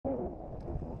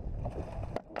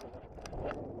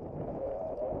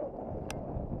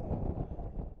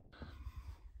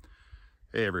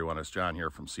Hey everyone, it's John here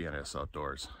from CNS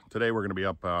Outdoors. Today we're going to be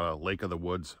up Lake of the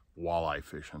Woods walleye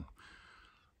fishing.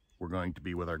 We're going to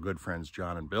be with our good friends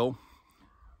John and Bill.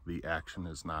 The action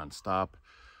is non-stop.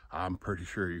 I'm pretty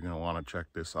sure you're going to want to check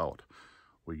this out.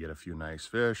 We get a few nice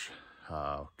fish,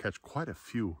 catch quite a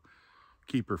few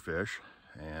keeper fish,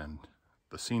 and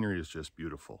the scenery is just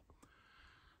beautiful.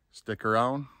 Stick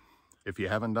around. If you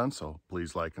haven't done so,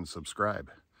 please like and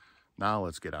subscribe. Now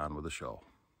let's get on with the show.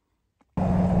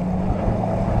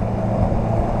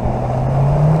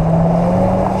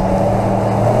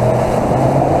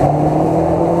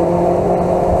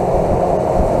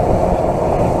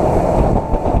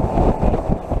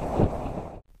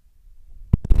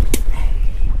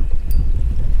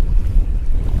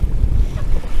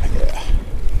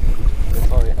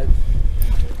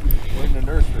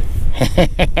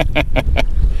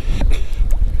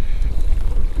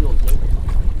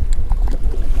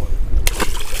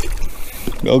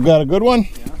 Bill got a good one?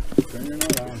 Yeah, turn your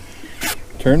net on.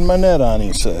 Turn my net on,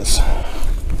 he says.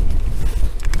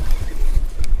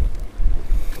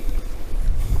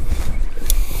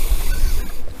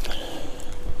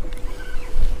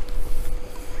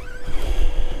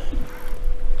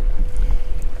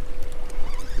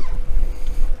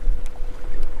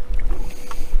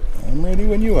 I'm ready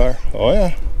when you are. Oh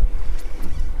yeah.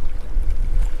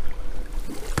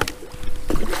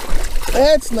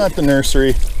 That's not the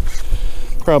nursery.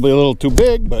 Probably a little too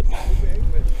big, but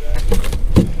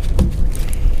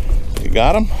you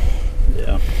got him?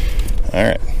 Yeah. All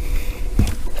right.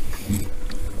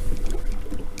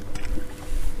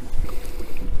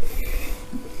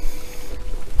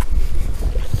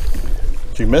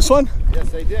 Did you miss one?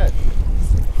 Yes, I did.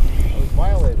 I was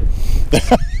violated.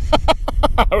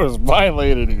 I was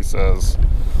violated, he says.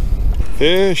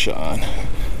 Fish on.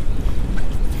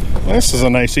 This is a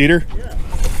nice eater. Yeah.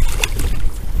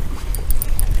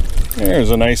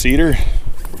 There's a nice eater.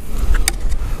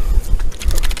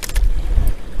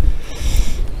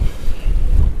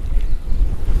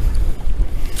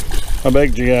 How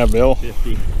big do you have, Bill?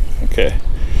 50. Okay.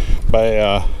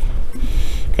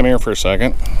 Come here for a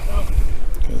second,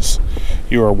 because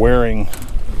you are wearing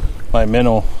my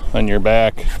minnow on your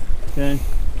back. Okay.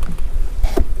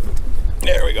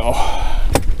 There we go.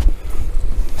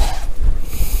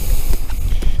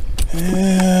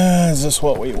 Is this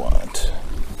what we want?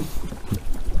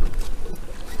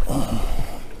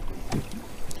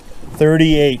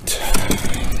 38.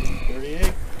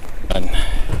 38.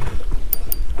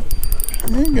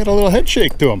 Got a little head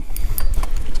shake to him.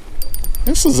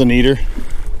 This is an eater.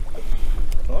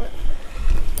 What?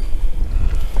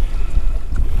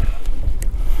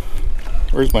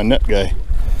 Where's my net guy?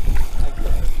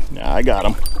 Nah, I got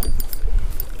him.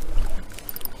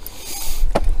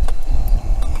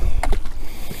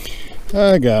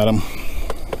 I got him.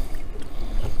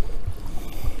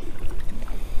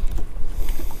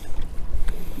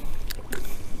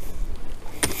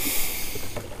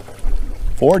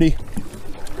 $40.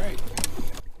 Great.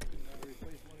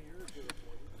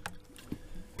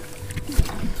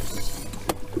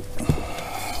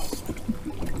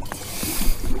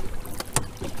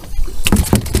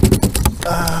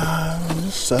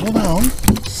 Just settle down.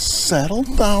 Settle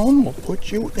down. We'll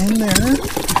put you in there.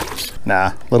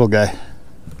 Nah, little guy.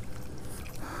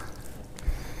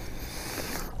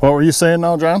 What were you saying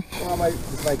now, John? Well,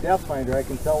 with my depth finder, I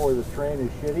can tell where the strain is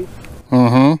shitty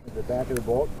Mm-hmm. at the back of the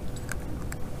boat.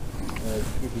 And I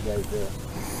keep you guys there.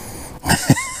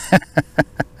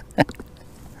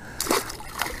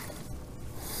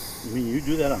 You mean you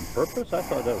do that on purpose? I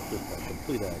thought that was just a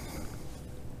complete accident.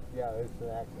 Yeah, it's an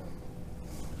accident.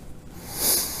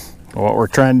 What we're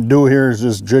trying to do here is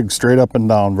just jig straight up and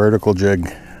down, vertical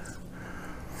jig.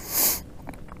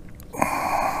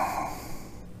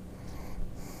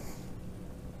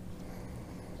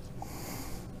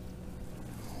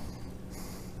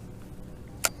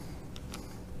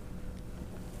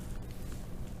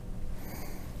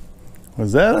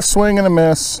 Was that a swing and a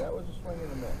miss? That was a swing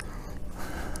and a miss.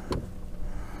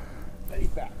 But he's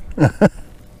back.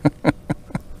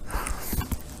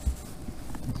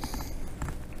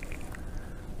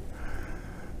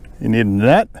 You need a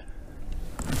net?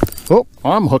 Oh,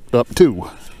 I'm hooked up too.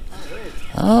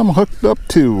 I'm hooked up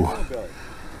too.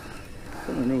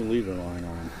 Put a new leader line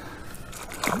on.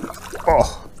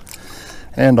 Oh,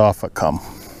 and off it come.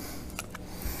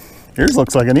 Yours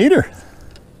looks like an eater.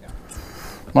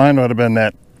 Mine would have been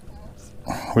that.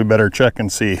 We better check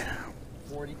and see.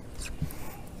 40.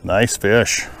 Nice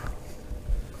fish.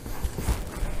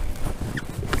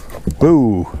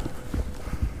 Boo.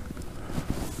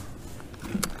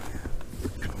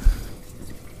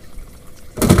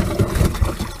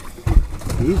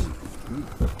 Easy.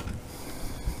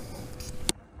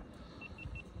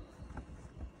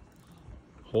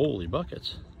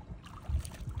 buckets.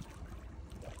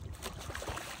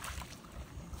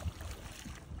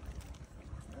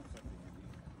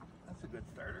 That's a good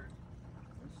starter.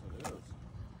 Yes,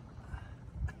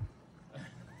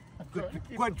 it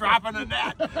is. Quit dropping the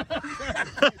net.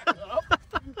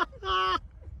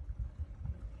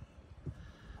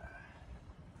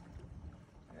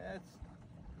 That's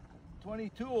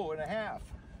 22 and a half.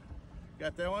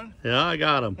 Got that one? Yeah, I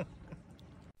got him.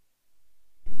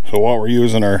 So what we're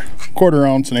using are 1/4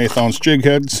 ounce and 1/8 ounce jig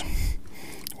heads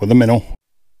with a minnow.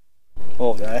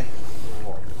 Oh, guy.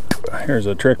 Here's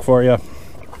a trick for you.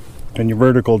 When you're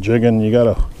vertical jigging, you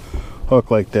gotta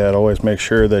hook like that. Always make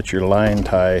sure that your line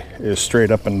tie is straight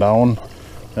up and down.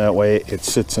 That way it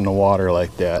sits in the water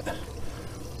like that.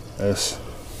 Just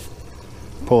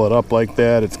pull it up like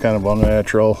that. It's kind of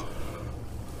unnatural,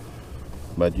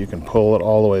 but you can pull it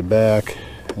all the way back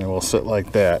and it will sit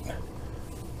like that.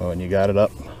 But when you got it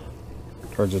up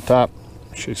towards the top,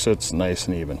 she sits nice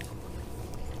and even.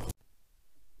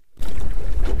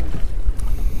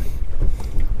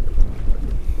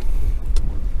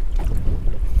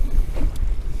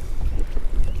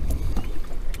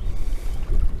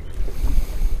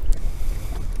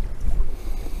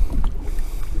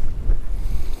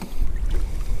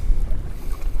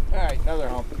 Another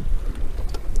hump.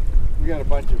 We got a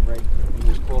bunch of them right in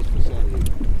this close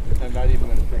vicinity. I'm not even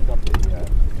going to pick up the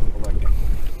electric.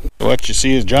 What you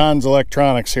see is John's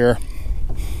electronics here,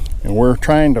 and we're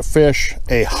trying to fish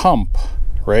a hump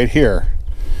right here,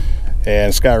 and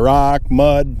it's got rock,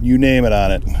 mud, you name it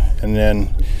on it. And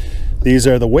then these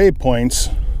are the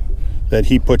waypoints that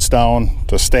he puts down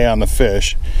to stay on the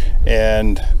fish,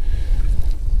 and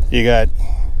you got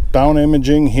down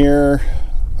imaging here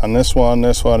on this one,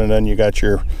 and then you got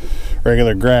your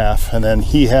regular graph, and then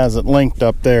he has it linked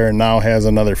up there and now has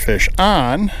another fish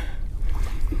on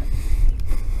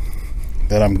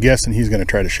that I'm guessing he's going to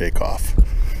try to shake off.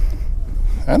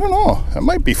 I don't know, that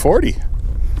might be 40.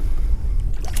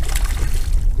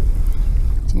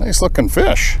 It's a nice looking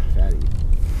fish.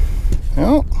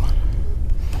 Yep.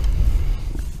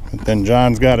 But then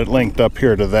John's got it linked up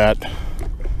here to that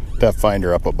depth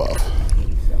finder up above.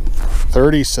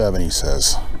 37, he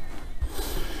says.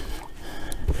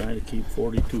 Trying to keep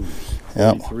 42s.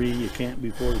 Yep. 43, you can't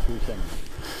be 43 centimeters.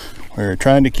 We're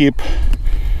trying to keep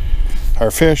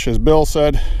our fish, as Bill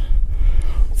said,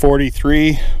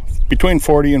 43, between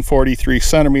 40 and 43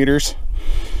 centimeters.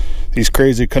 These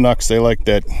crazy Canucks, they like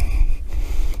that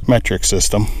metric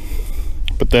system.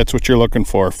 But that's what you're looking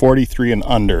for, 43 and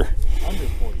under. Under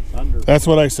 40. Under. That's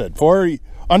what I said, 40,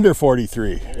 under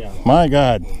 43. Yeah. My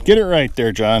God, get it right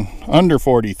there, John. Under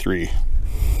 43.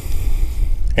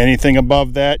 Anything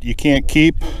above that you can't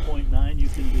keep. 0.9 you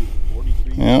can do.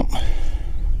 43. Yep.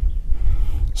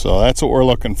 So that's what we're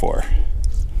looking for.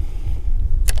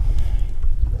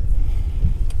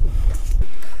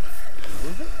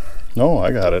 No,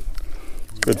 I got it.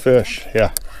 Good fish.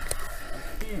 Yeah.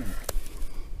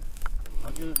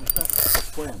 I'll get it in a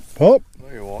second. Oh, No,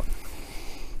 you won't.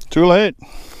 too late.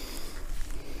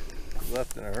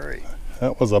 Left in a hurry.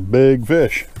 That was a big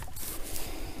fish.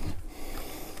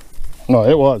 No,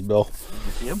 it was, Bill.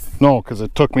 You see him? No, because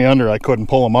it took me under. I couldn't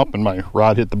pull him up, and my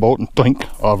rod hit the boat and think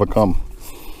off a come.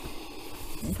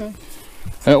 Okay.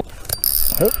 Yep.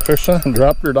 Yep, fished her and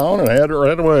dropped her down and I had it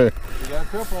right away. You got a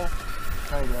triple.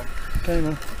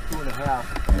 Kinda.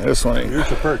 2.5. This one ain't. Here's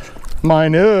the perch.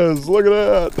 Mine is. Look at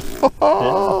that.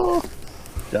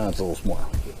 John's a little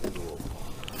small.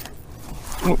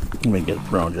 Let me get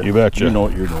it around you. You betcha. You know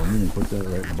what you're doing. You can put that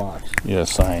right in the box.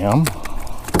 Yes, I am.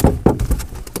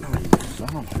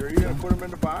 Sure you're going to put them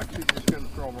in the box or you're just going to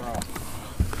throw them around?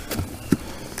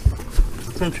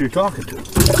 Depends who you're talking to.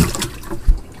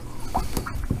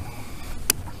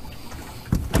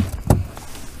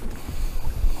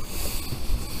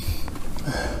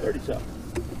 $37.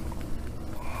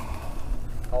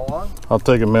 How long? I'll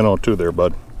take a minnow too there,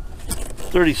 bud.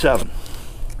 37.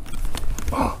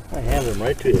 I hand them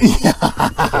right to you.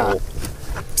 So,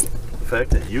 the fact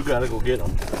that you got to go get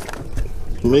them.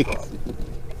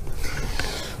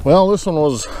 Well, this one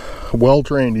was well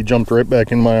trained. He jumped right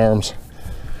back in my arms.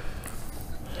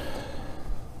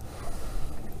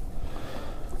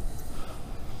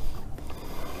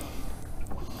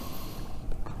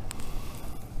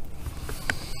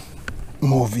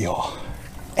 Move your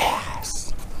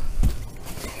ass.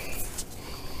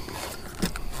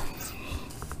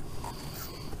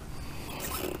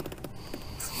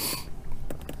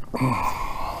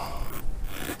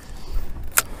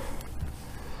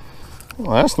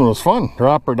 Well, last one was fun.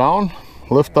 Drop her down,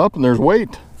 lift up, and there's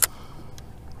weight.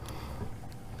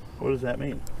 What does that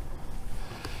mean?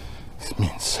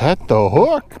 means set the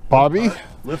hook, Bobby.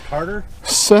 Lift harder.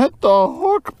 Set the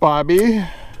hook, Bobby.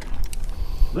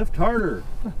 Lift harder.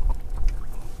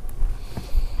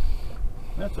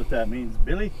 That's what that means,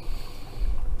 Billy.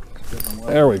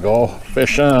 There we go.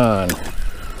 Fish on.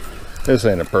 This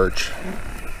ain't a perch.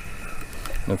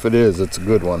 If it is, it's a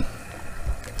good one.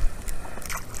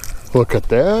 Look at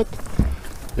that.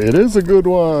 It is a good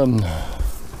one.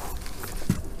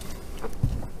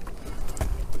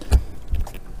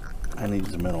 I need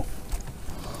the minnow.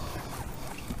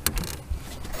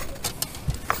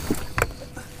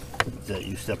 Is that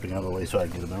you stepping out of the way so I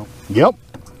can get a minnow? Yep.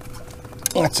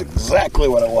 That's exactly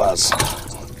what it was.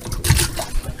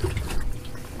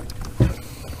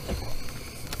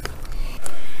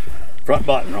 Front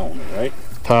button only, right?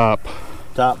 Top.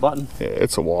 Top button? Yeah,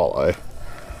 it's a walleye.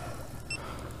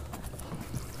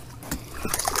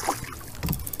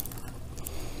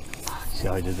 See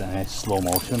how I did that nice slow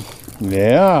motion?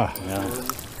 Yeah. Yeah.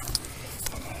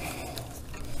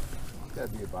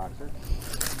 That'd be a boxer.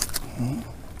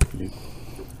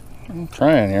 I'm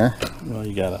trying here. Well,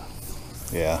 you gotta.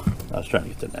 Yeah. I was trying to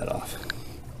get the net off.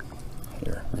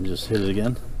 Here. And just hit it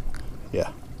again.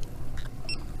 Yeah.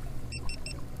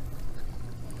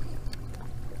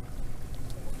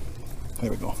 There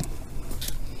we go.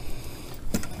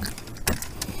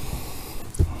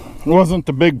 It wasn't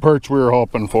the big perch we were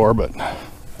hoping for, but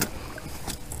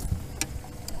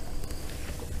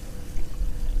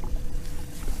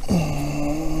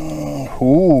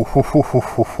ooh,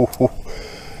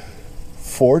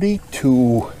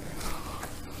 42.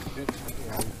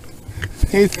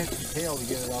 Catch the tail to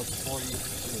get it out to 40,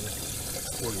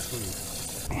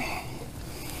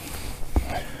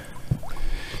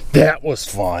 43. That was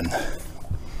fun.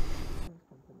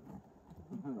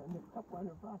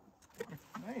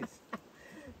 Nice.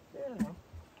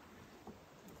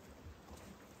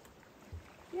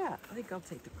 Yeah, I think I'll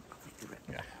take the red.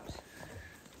 Yeah.